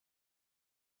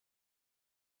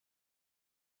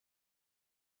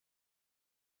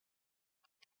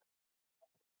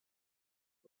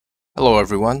Hello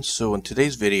everyone, so in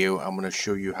today's video I'm going to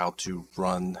show you how to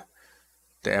run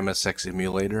the MSX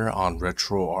emulator on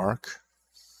Retroarch.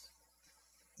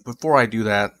 Before I do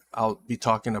that, I'll be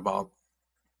talking about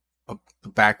the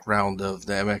background of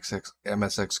the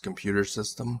MSX computer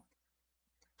system.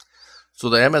 So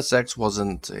the MSX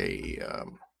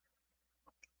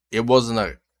it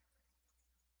wasn't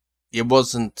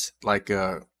like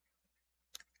a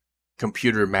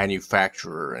computer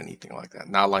manufacturer or anything like that.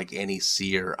 Not like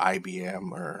NEC or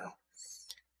IBM or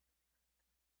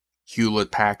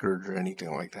Hewlett Packard or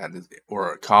anything like that,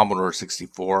 or a Commodore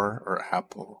 64 or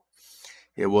Apple.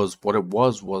 It was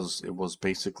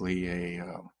basically it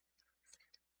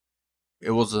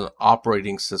was an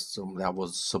operating system that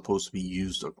was supposed to be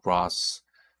used across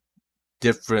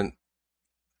different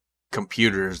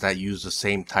computers that use the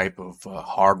same type of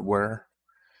hardware.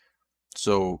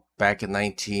 So back in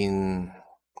the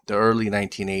early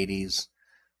 1980s,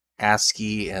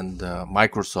 ASCII and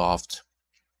Microsoft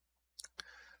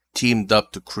teamed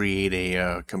up to create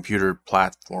a computer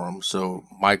platform. So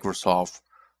Microsoft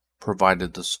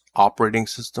provided this operating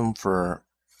system for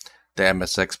the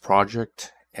MSX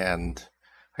project, and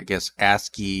I guess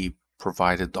ASCII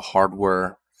provided the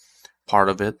hardware part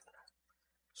of it.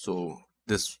 So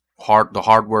the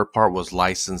hardware part was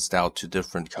licensed out to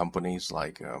different companies.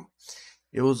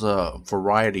 It was a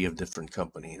variety of different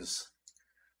companies,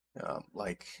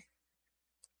 like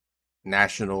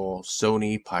National,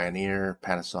 Sony, Pioneer,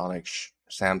 Panasonic,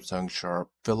 Samsung, Sharp,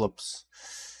 Philips,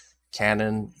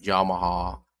 Canon,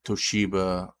 Yamaha,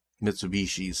 Toshiba,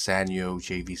 Mitsubishi, Sanyo,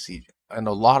 JVC, and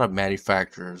a lot of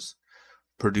manufacturers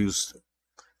produced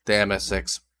the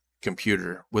MSX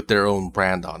computer with their own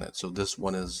brand on it. So this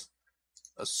one is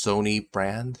a Sony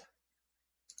brand.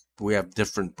 We have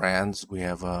different brands. We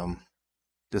have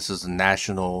this is a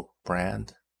National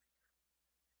brand.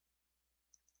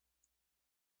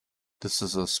 This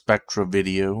is a Spectra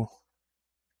Video.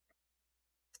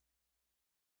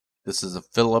 This is a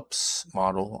Philips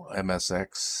model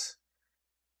MSX.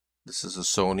 This is a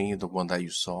Sony, the one that you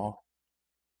saw.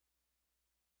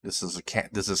 This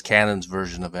is Canon's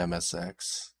version of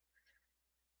MSX.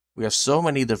 We have so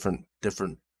many different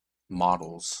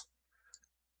models.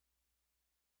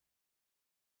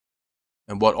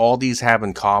 And what all these have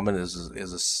in common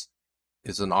is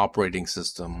an operating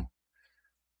system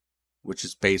which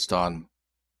is based on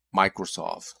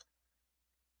Microsoft.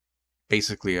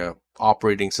 Basically a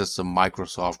operating system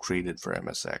Microsoft created for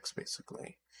MSX,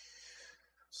 basically.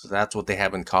 So that's what they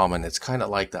have in common. It's kind of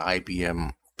like the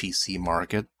IBM PC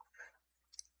market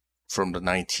from the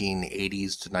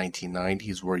 1980s to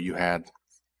 1990s, where you had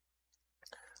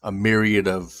a myriad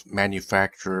of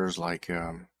manufacturers like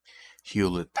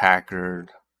Hewlett Packard,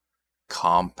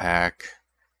 Compaq,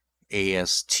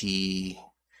 AST,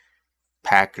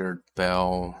 Packard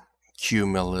Bell,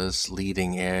 Cumulus,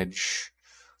 Leading Edge,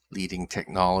 Leading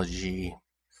Technology,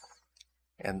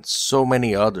 and so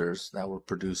many others that were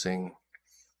producing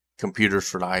computers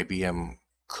for the IBM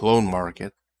clone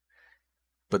market.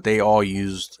 But they all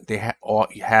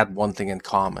had one thing in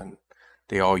common.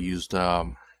 They all used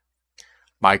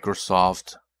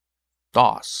Microsoft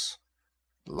DOS,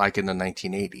 like in the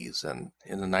 1980s, and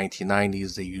in the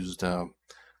 1990s they used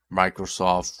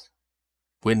Microsoft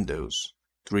Windows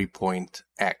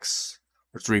 3.x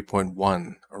or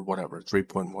 3.1 or whatever,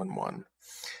 3.11,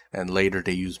 and later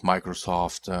they used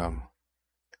Microsoft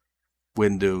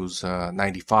Windows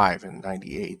 95 and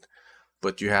 98.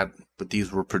 But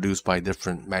these were produced by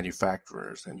different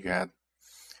manufacturers, and you had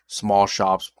small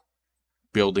shops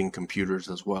building computers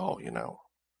as well, you know.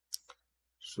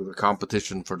 So the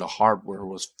competition for the hardware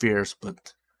was fierce,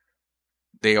 but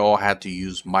they all had to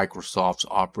use Microsoft's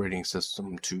operating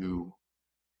system to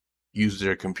use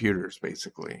their computers,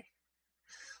 basically.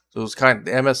 So it was the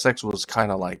MSX was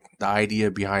kind of like, the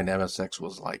idea behind MSX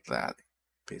was like that,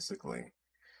 basically.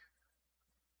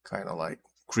 Kind of like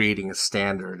creating a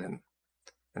standard, and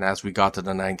as we got to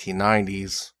the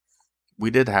 1990s,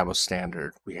 we did have a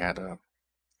standard. We had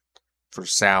for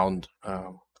sound,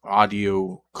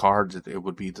 audio cards, it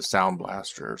would be the Sound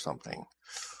Blaster or something.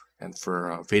 And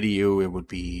for video, it would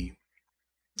be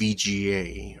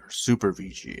VGA or Super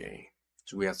VGA.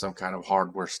 So we had some kind of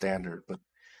hardware standard, but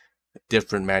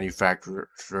different manufacturers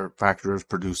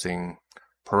producing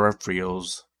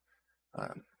peripherals,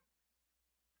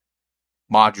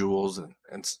 modules,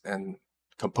 and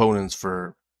components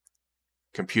for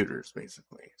computers,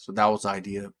 basically. So that was the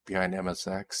idea behind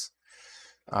MSX.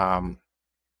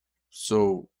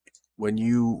 So when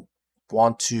you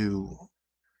want to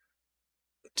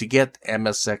get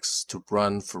MSX to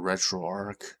run for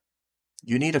Retroarch,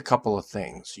 you need a couple of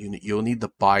things. You'll need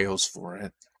the BIOS for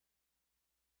it.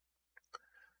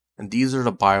 And these are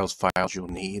the BIOS files you'll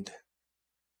need.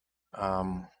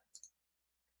 I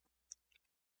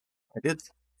did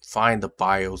find the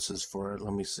BIOSes for it.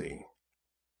 Let me see.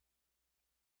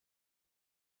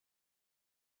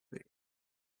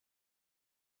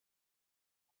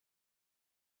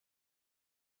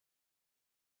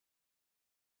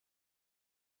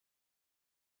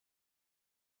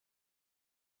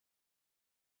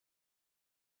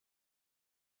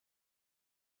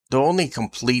 The only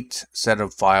complete set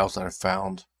of files that I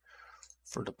found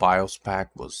for the BIOS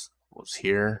pack was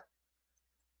here.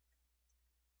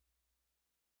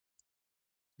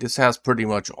 This has pretty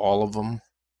much all of them.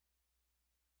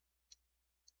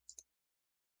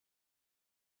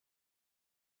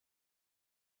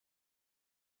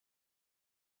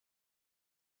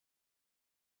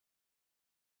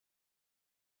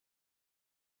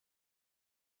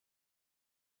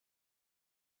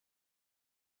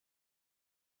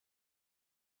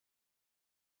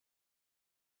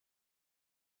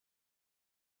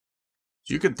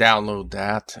 So you could download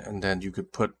that, and then you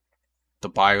could put the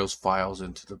BIOS files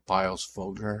into the BIOS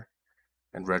folder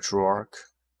and Retroarch.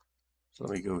 So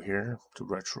let me go here to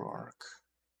Retroarch.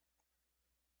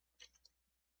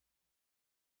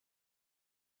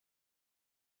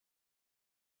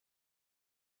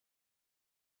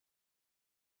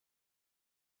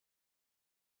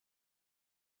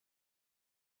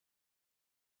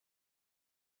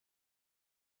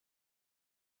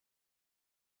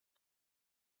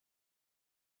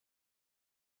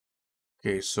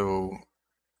 Okay, so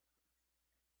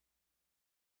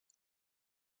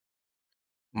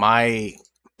my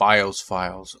BIOS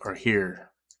files are here.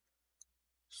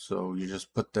 So you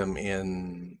just put them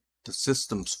in the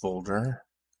systems folder,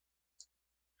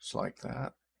 just like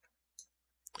that.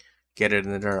 Get it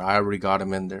in there. I already got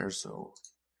them in there, so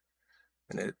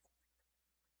and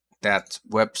that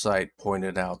website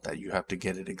pointed out that you have to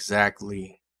get it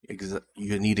exactly.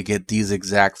 You need to get these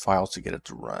exact files to get it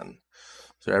to run.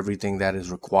 So everything that is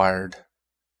required,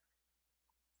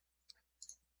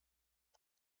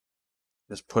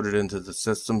 just put it into the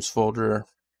systems folder.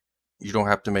 You don't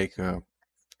have to make a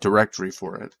directory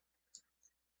for it.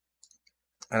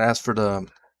 And as for the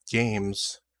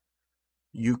games,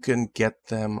 you can get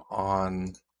them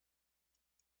on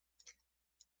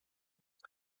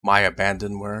My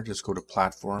Abandonware. Just go to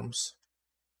Platforms,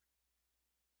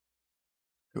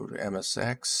 go to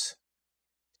MSX.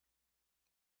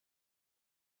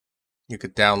 You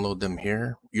could download them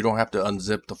here. You don't have to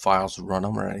unzip the files to run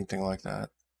them or anything like that.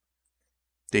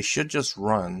 They should just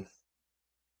run.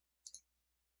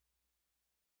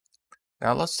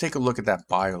 Now let's take a look at that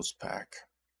BIOS pack.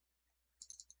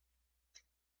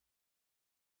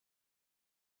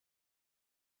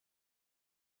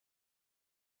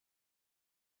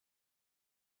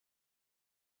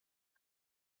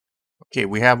 Okay,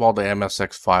 we have all the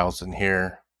MSX files in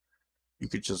here. You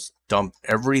could just dump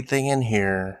everything in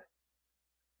here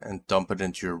and dump it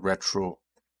into your Retroarch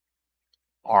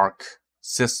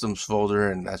systems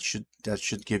folder, and that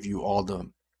should give you all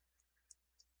the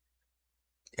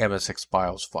MSX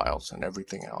BIOS files and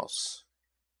everything else.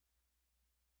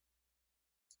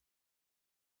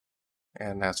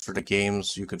 And as for the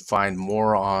games, you can find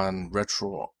more on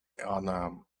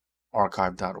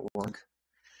archive.org.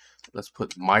 Let's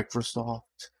put Microsoft.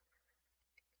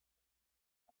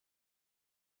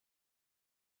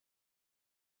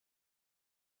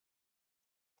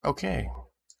 Okay,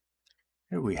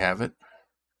 here we have it.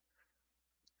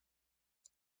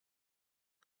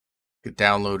 You could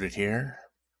download it here.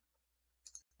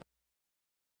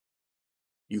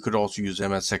 You could also use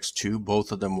MSX2.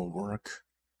 Both of them will work.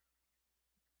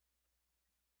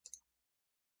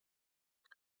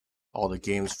 All the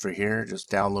games for here, just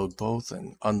download both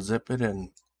and unzip it and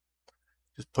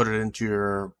just put it into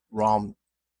your ROM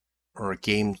or a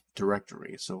game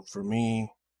directory. So for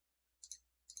me,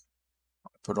 I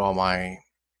put all my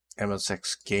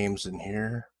MSX games in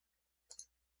here.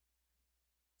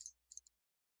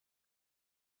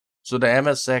 So the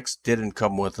MSX didn't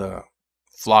come with a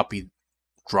floppy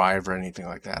drive or anything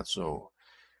like that. So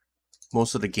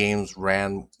most of the games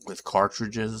ran with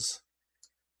cartridges,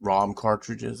 ROM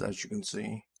cartridges, as you can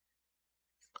see.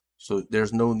 So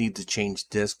there's no need to change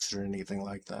disks or anything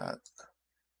like that.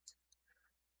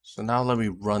 So now let me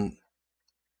run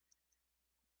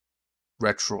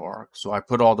Retroarch. So I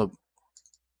put all the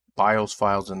BIOS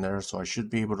files in there, so I should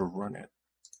be able to run it.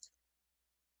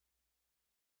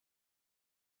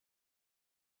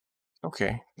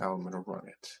 Okay, now I'm going to run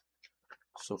it.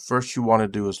 So first you want to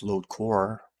do is load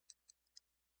core.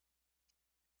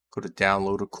 Go to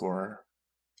download a core.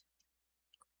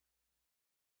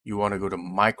 You want to go to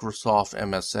Microsoft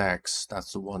MSX.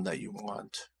 That's the one that you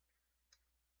want.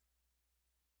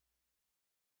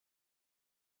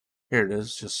 Here it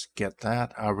is, just get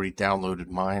that. I already downloaded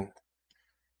mine.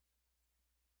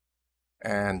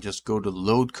 And just go to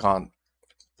load con.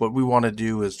 What we want to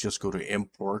do is just go to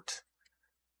import,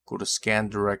 go to scan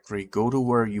directory, go to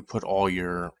where you put all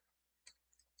your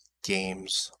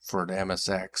games for the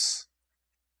MSX.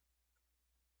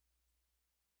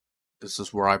 This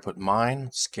is where I put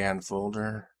mine, scan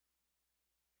folder.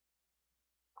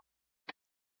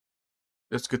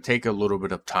 This could take a little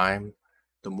bit of time.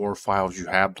 The more files you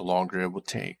have, the longer it will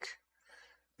take,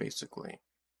 basically.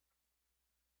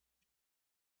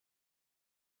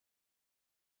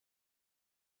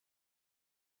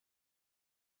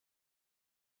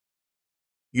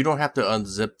 You don't have to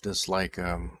unzip this like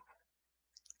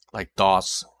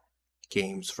DOS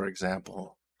games, for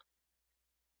example.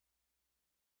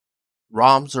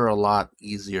 ROMs are a lot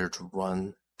easier to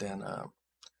run than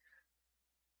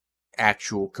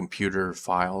actual computer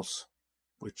files,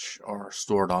 which are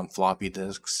stored on floppy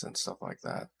disks and stuff like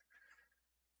that.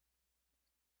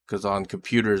 Because on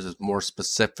computers it's more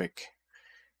specific.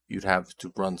 You'd have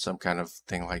to run some kind of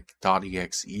thing like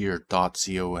 .exe or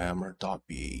 .com or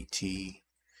 .bat.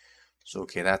 So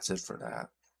okay, that's it for that.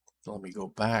 So let me go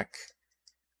back.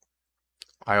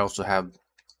 I also have,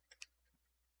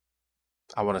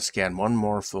 I want to scan one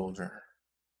more folder,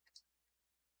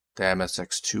 the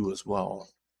MSX2 as well.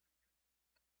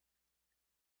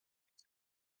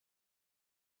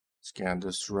 Scan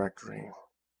this directory.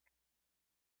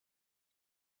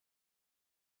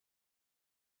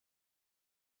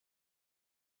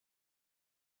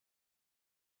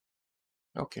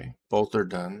 Okay, both are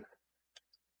done.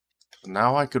 So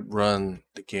now I could run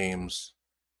the games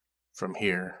from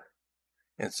here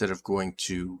instead of going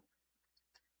to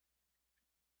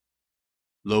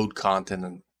load content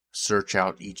and search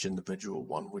out each individual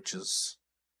one, which is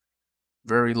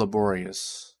very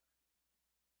laborious.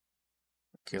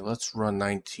 Okay, let's run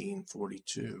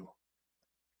 1942.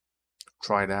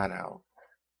 Try that out.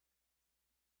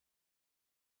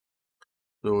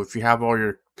 So if you have all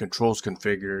your controls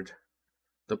configured,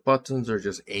 the buttons are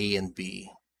just A and B.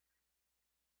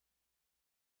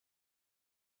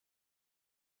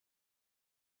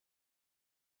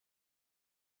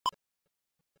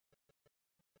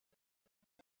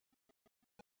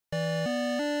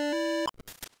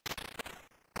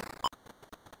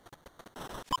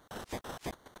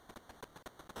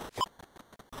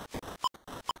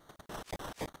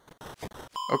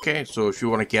 Okay, so if you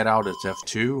want to get out, it's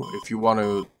F2. If you want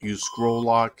to use scroll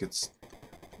lock, it's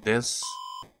this.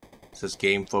 It says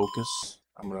game focus.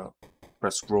 I'm going to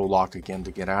press scroll lock again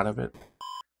to get out of it.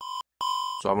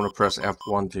 So I'm going to press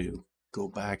F1 to go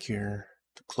back here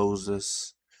to close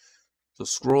this. So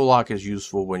scroll lock is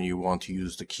useful when you want to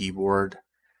use the keyboard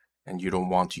and you don't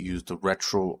want to use the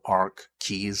Retroarch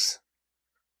keys.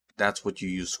 That's what you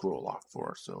use scroll lock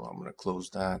for. So I'm going to close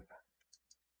that.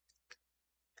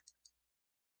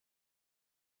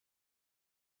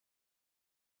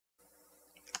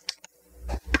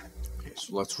 Okay,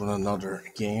 so let's run another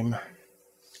game.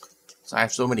 So I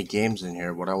have so many games in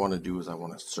here. What I want to do is I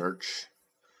want to search.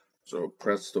 So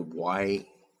press the Y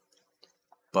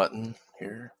button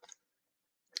here.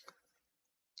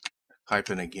 Type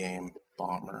in a game,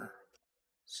 Bomber.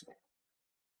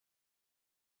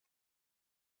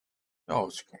 Oh,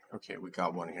 okay, we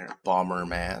got one here. Bomber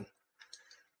Man.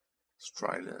 Let's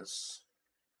try this.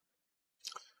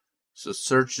 So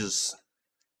search is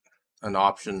an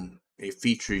option, a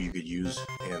feature you could use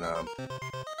in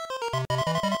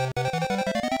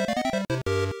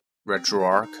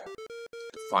Retroarch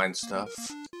to find stuff,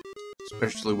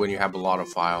 especially when you have a lot of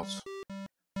files.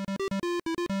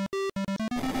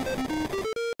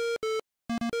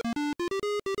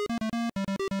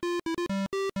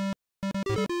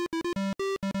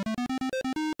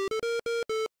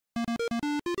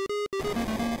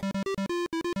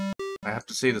 I have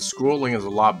to say the scrolling is a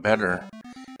lot better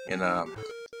in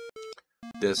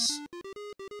this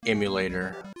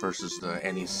emulator versus the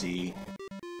NEC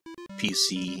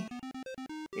PC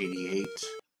 88.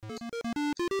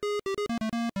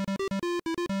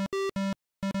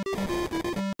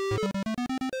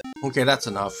 Okay, that's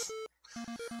enough.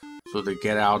 So to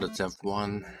get out, it's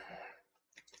F1.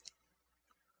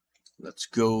 Let's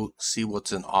go see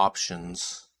what's in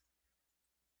options.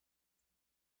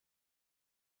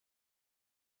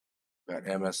 Got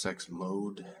MSX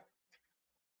mode.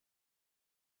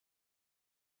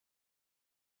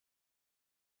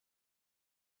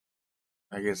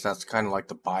 I guess that's kind of like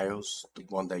the BIOS, the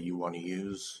one that you want to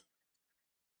use.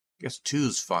 I guess 2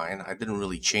 is fine. I didn't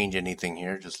really change anything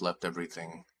here, just left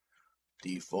everything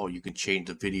default. You can change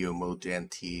the video mode to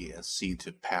NTSC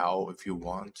to PAL if you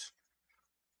want,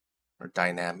 or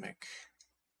dynamic.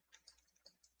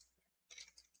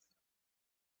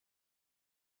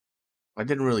 I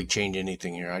didn't really change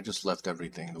anything here. I just left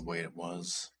everything the way it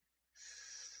was.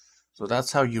 So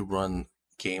that's how you run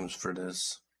games for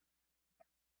this.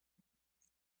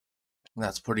 And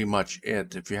that's pretty much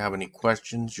it. If you have any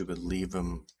questions, you could leave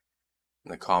them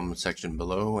in the comment section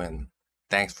below. And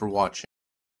thanks for watching.